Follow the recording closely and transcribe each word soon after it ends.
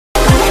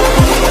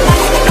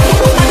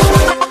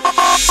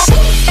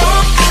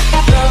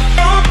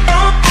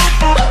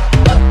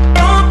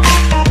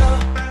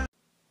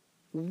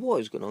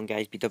What is going on,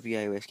 guys?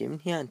 BWIOS Gaming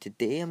here, and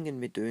today I'm going to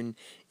be doing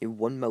a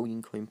 1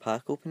 million coin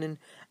pack opening,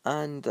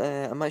 and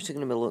I'm actually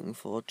going to be looking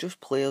for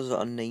just players that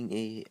are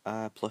 90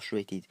 plus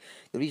rated.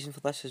 The reason for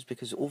this is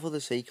because over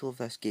the cycle of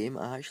this game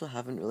I actually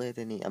haven't really had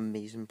any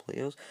amazing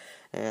players.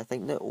 I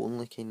think the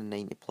only kind of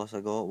 90 plus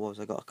I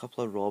got a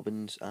couple of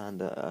Robins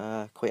and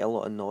quite a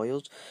lot of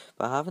Neuers,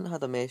 but I haven't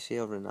had a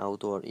Messi or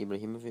Ronaldo or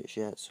Ibrahimovic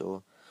yet,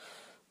 so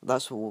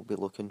that's what we'll be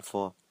looking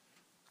for.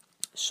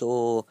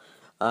 So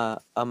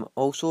I'm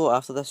also,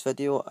 after this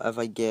video, if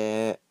I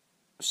get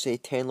say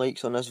 10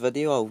 likes on this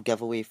video, I'll give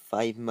away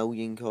 5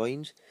 million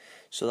coins,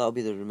 so that'll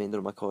be the remainder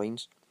of my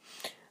coins.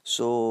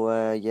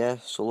 So yeah,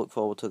 so look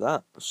forward to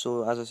that.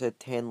 So as I said,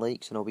 10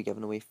 likes and I'll be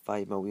giving away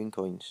 5 million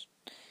coins.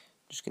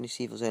 Just going to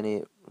see if there's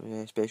any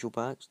special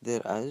packs.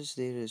 There is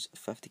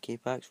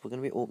 50k packs. We're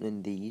going to be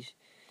opening these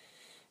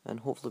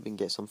and hopefully we can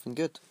get something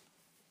good.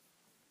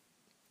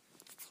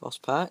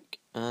 First pack,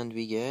 and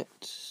we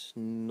get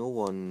no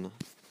one.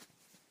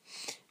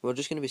 We're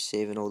just going to be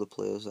saving all the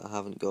players that I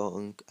haven't got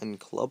in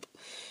club,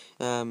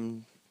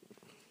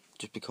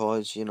 just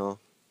because, you know,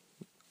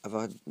 if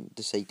I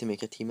decide to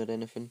make a team or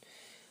anything.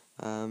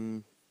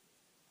 So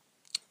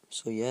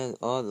yeah,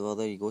 oh well,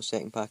 there you go,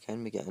 second pack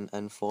in, we get an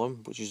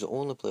Inform, which is the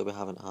only player we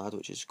haven't had,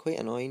 which is quite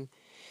annoying.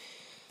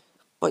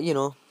 But you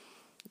know,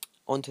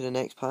 on to the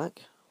next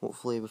pack,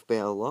 hopefully with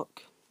better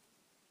luck.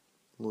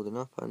 Loading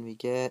up, and we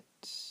get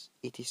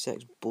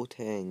 86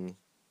 Boateng,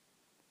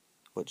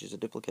 which is a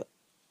duplicate.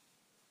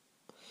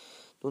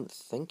 Don't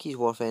think he's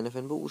worth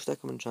anything, but we'll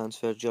stick him in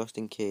transfer just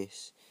in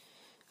case.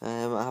 I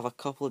have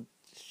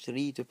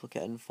three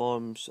duplicate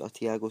Informs, a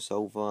Thiago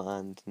Silva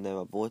and now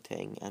a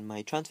Boateng in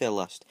my transfer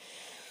list.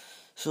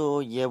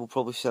 So yeah, we'll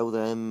probably sell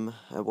them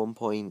at one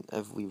point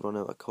if we run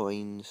out of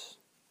coins.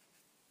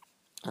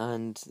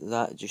 And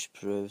that just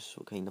proves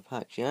what kind of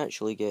packs you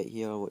actually get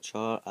here, which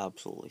are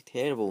absolutely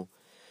terrible.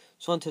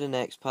 So on to the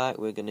next pack,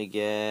 we're going to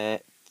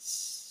get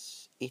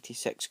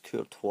 86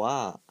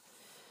 Courtois.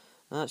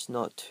 That's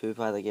not too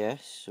bad, I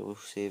guess, so we'll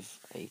save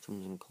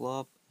items in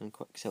club and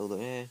quick sell the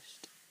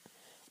rest.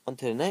 On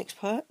to the next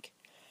pack,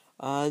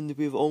 and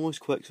we've almost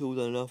quick sold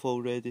enough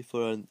already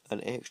for an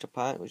extra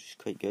pack, which is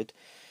quite good.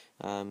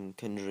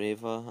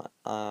 Kandreva,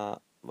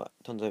 but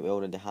turns out we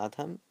already had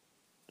him,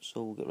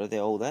 so we'll get rid of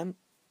all them.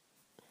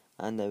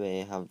 And now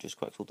we have just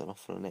quick sold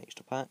enough for an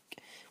extra pack,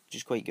 which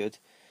is quite good.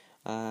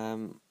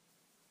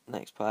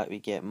 Next pack we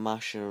get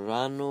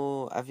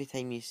Mascherano. Every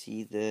time you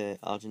see the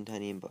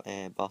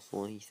Argentinian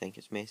Barcelona, you think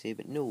it's Messi,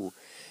 but no,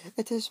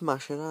 it is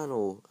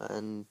Mascherano,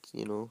 and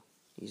you know,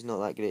 he's not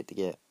that great to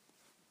get.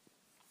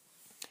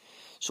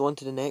 So on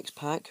to the next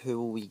pack, who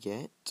will we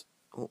get?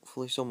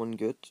 Hopefully someone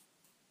good.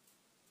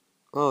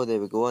 Oh, there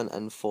we go, an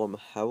Inform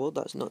Howard,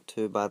 that's not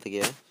too bad, I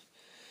guess.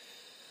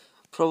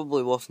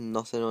 Probably worth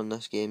nothing on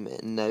this game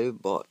now,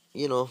 but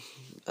you know,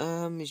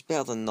 he's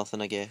better than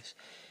nothing, I guess.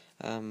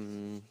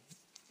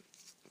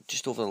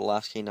 Just over the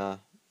last kind of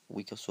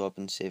week or so, I've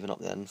been saving up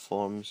the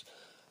Informs,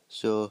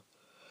 so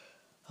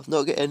I've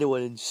not got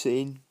anyone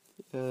insane.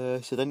 So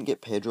I didn't get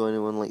Pedro or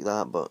anyone like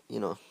that, but you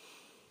know,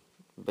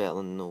 better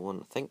than no one.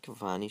 I think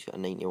Cavani's got a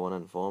 91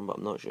 Inform, but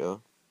I'm not sure.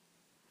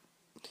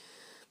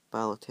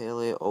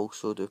 Balotelli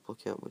also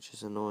duplicate, which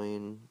is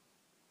annoying.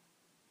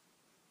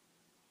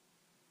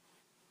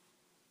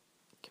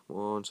 Come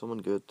on, someone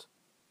good.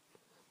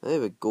 There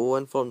we go,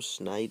 Inform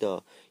Snyder.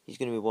 He's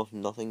going to be worth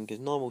nothing, because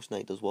normal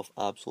Snyder's worth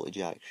absolutely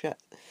jack shit.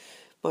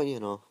 But you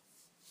know,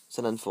 it's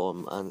an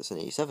Inform and it's an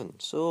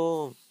 87,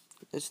 so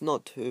it's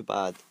not too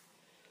bad.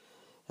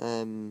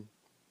 It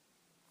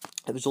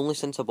was only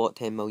since I bought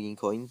 10 million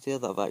coins there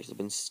that I've actually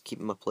been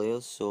keeping my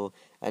players, so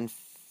in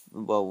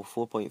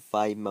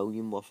 4.5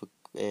 million worth of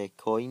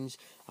coins,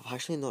 I've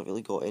actually not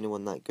really got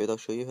anyone that good. I'll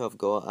show you who I've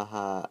got.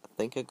 I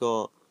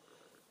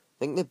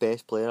think the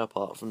best player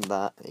apart from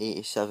that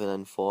 87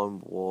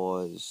 Inform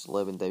was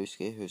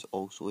Lewandowski, who's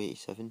also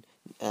 87,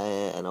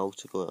 and I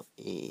also got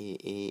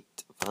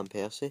 88 Van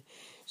Persie,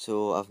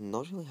 so I've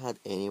not really had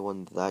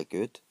anyone that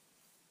good.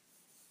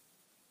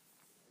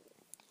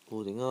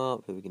 Loading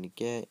up, who are we going to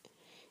get?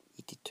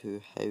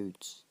 82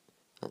 Houds,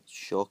 that's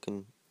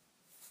shocking.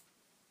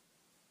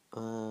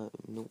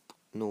 Nope,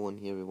 no one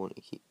here we want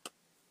to keep.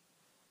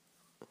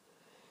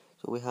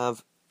 So we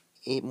have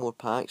 8 more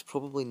packs,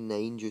 probably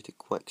 9 due to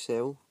quick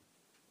sell.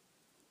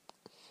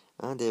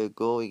 And there we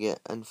go, we get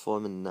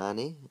Inform and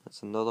Nani.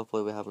 That's another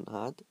player we haven't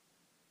had.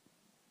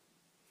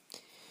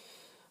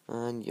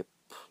 And yep,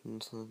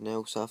 nothing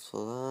else after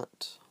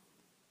that.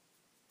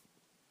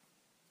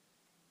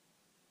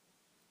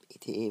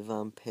 88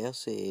 Van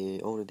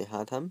Persie, already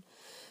had him.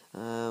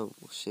 We'll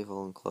save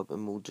all in club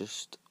and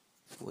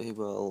we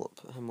will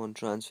put him on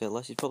transfer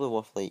list. He's probably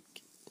worth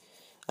like,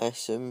 I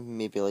assume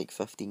maybe like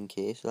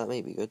 15k, so that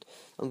might be good.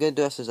 I'm going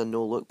to do this as a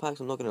no look pack,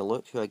 so I'm not going to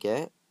look who I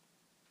get.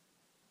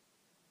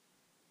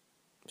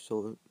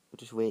 So we'll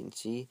just wait and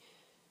see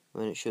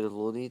when it should have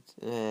loaded.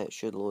 It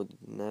should load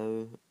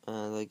now,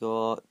 and I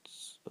got,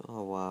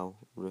 oh wow,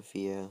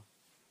 Ruffier.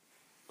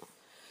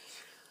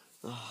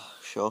 Oh,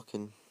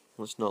 shocking.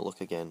 Let's not look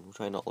again. We'll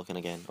try not looking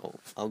again.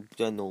 I'll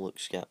do a no look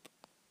skip.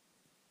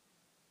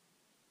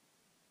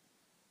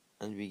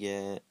 and we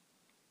get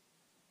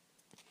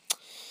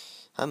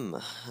him.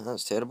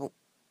 That's terrible.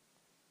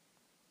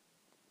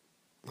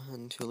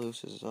 And who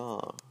loses?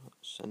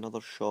 It's another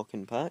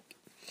shocking pack.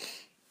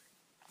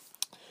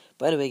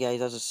 By the way,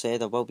 guys, as I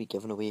said, I will be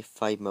giving away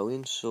 5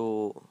 million,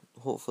 so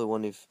hopefully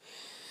one of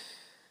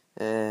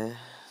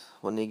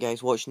you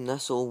guys watching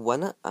this will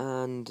win it.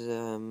 And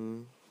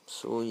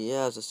so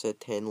yeah, as I said,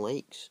 10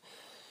 likes.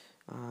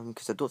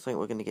 Because I don't think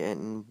we're going to get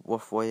anything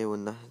worthwhile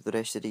in the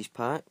rest of these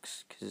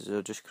packs, because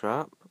they're just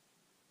crap,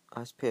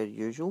 as per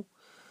usual.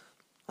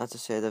 As I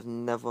said, I've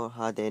never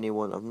had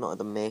anyone, I've not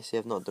had a Messi,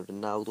 I've not had a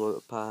Ronaldo out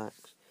of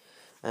packs.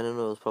 And I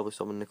know there's probably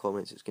someone in the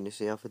comments that's going to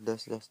say I've had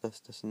this,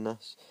 and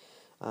this.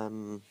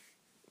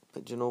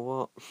 But do you know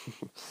what?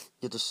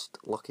 You're just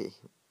lucky.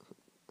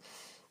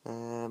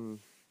 Come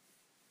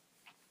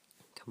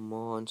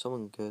on,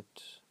 someone good.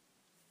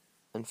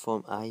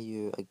 Inform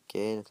IU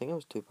again. I think it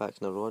was 2 packs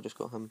in a row, I just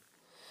got him.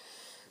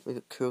 We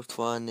got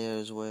Courtois in there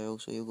as well,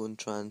 so he'll go and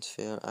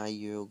transfer.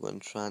 IU will go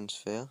and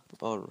transfer.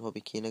 Or Robbie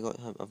Keane, I got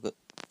him. I've got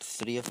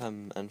 3 of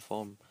him in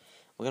form.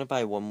 We're going to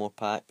buy one more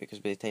pack because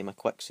by the time I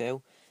quick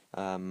sell,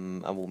 I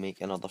will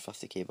make another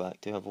 50k back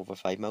to have over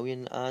 5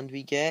 million. And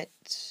we get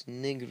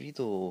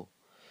Negredo.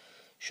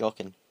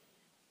 Shocking.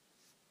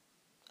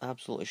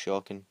 Absolutely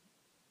shocking.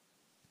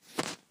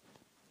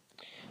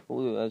 What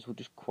we'll do is we'll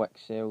just quick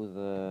sell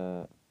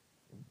the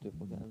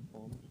duplicate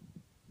informs.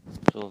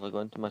 So if I go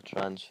into my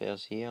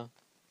transfers here,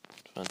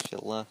 transfer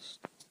list.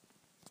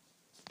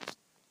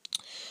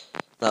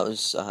 That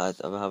was I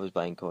was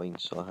buying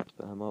coins, so I had to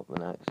put him up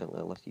and I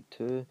accidentally listed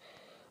 2.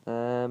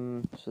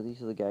 So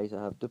these are the guys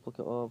I have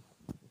duplicate of.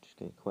 I'm just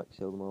gonna quick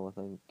sell them all, I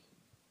think.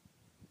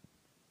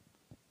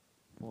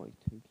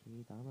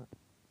 42k, damn it.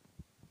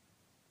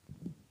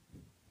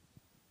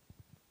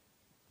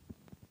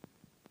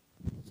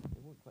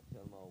 We won't quick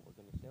sell them all, we're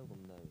gonna sell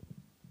them now.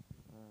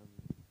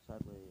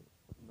 Sadly,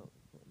 I'm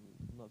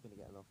not gonna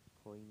get enough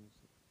coins,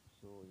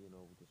 so you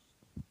know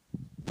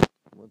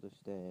we'll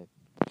just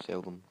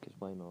sell them, because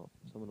why not?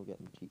 Someone will get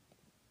them cheap.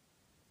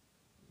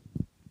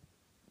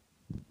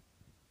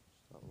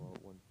 Start them all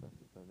at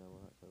 150 per hour,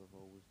 that's how I've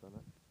always done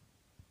it.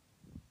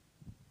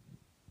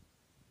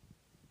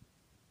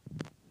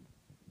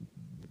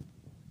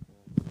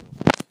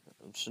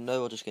 So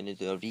now we're just going to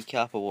do a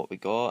recap of what we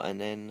got,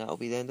 and then that'll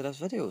be the end of this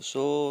video.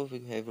 So if we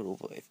head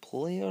over to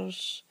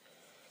players,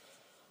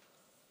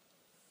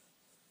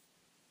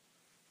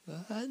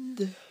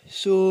 and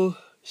so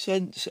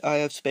since I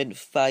have spent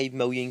 5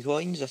 million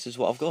coins, this is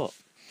what I've got.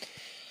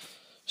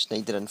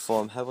 Snyder in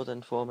form, Howard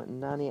in form,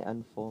 Nani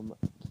in form,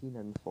 Keane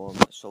in form,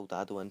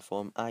 Soldado in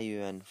form,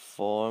 Ayew in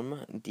form,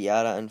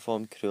 Diarra in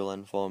form, Krul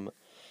in form,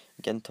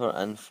 Ginter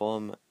in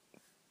form,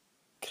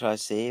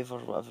 Krasev or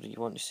whatever you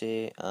want to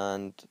say,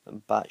 and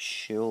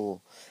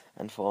Batshul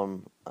in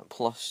form.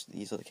 Plus,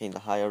 these are the kind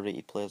of higher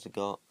rated players I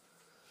got.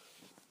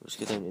 Let's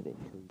go down to the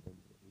show you down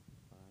to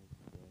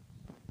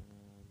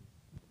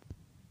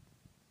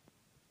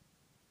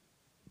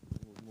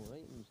 85, load more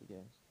items, I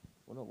guess.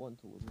 We're not wanting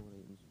to load more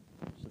items.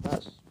 So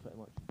that's pretty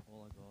much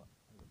all I got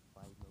out of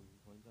 5 million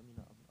coins. I mean,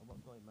 I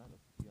worked on man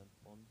with a few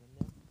informs in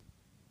there,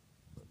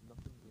 but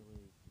nothing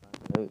really stands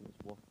out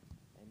that's worth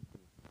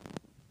anything.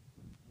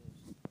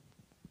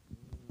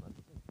 I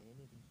don't think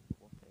any of these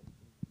are worth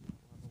anything.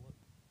 We'll have a look.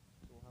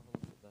 So we'll have a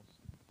look at this.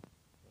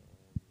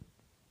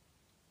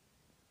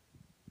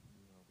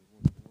 No, we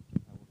won't keep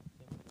Howard.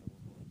 Same with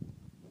Howard.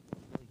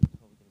 Really, he's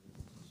probably going to be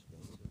the most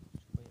expensive.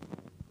 It's quite a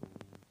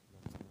gold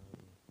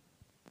nationality.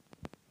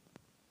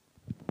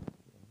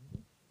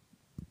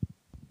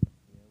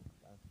 Yeah,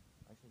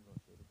 I'm actually not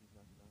sure of his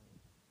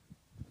nationality.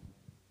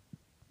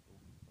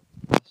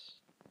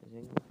 Is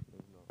English? No,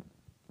 he's not.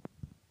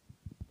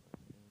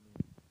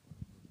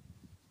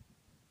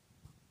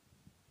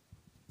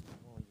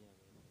 Oh yeah,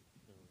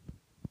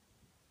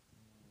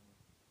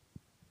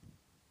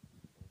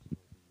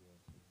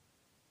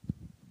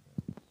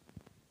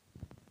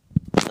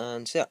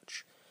 and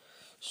search.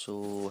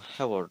 So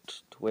Howard,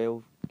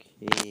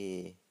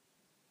 12k,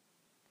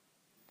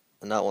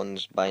 and that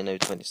one's by now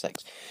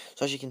 26.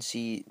 So as you can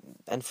see,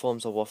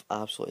 informs are worth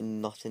absolutely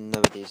nothing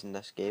nowadays in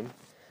this game.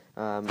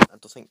 I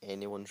don't think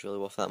anyone's really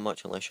worth that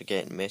much unless you're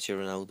getting Messi or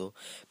Ronaldo.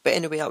 But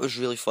anyway, that was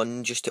really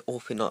fun just to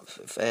open up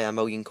a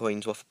million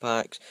coins worth of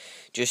packs.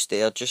 Just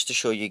to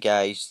show you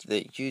guys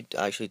that you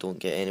actually don't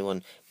get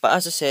anyone. But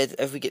as I said,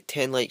 if we get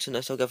 10 likes on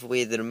this, I'll give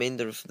away the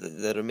remainder of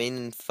the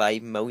remaining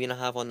 5 million I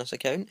have on this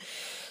account.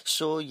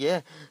 So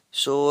yeah,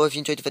 so if you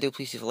enjoyed the video,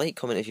 please leave a like,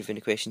 comment if you have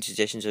any questions,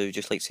 suggestions, or would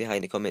just like to say hi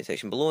in the comment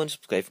section below, and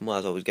subscribe for more.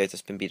 As always, guys,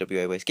 this has been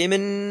BWI West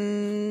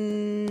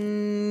Gaming.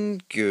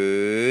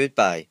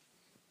 Goodbye.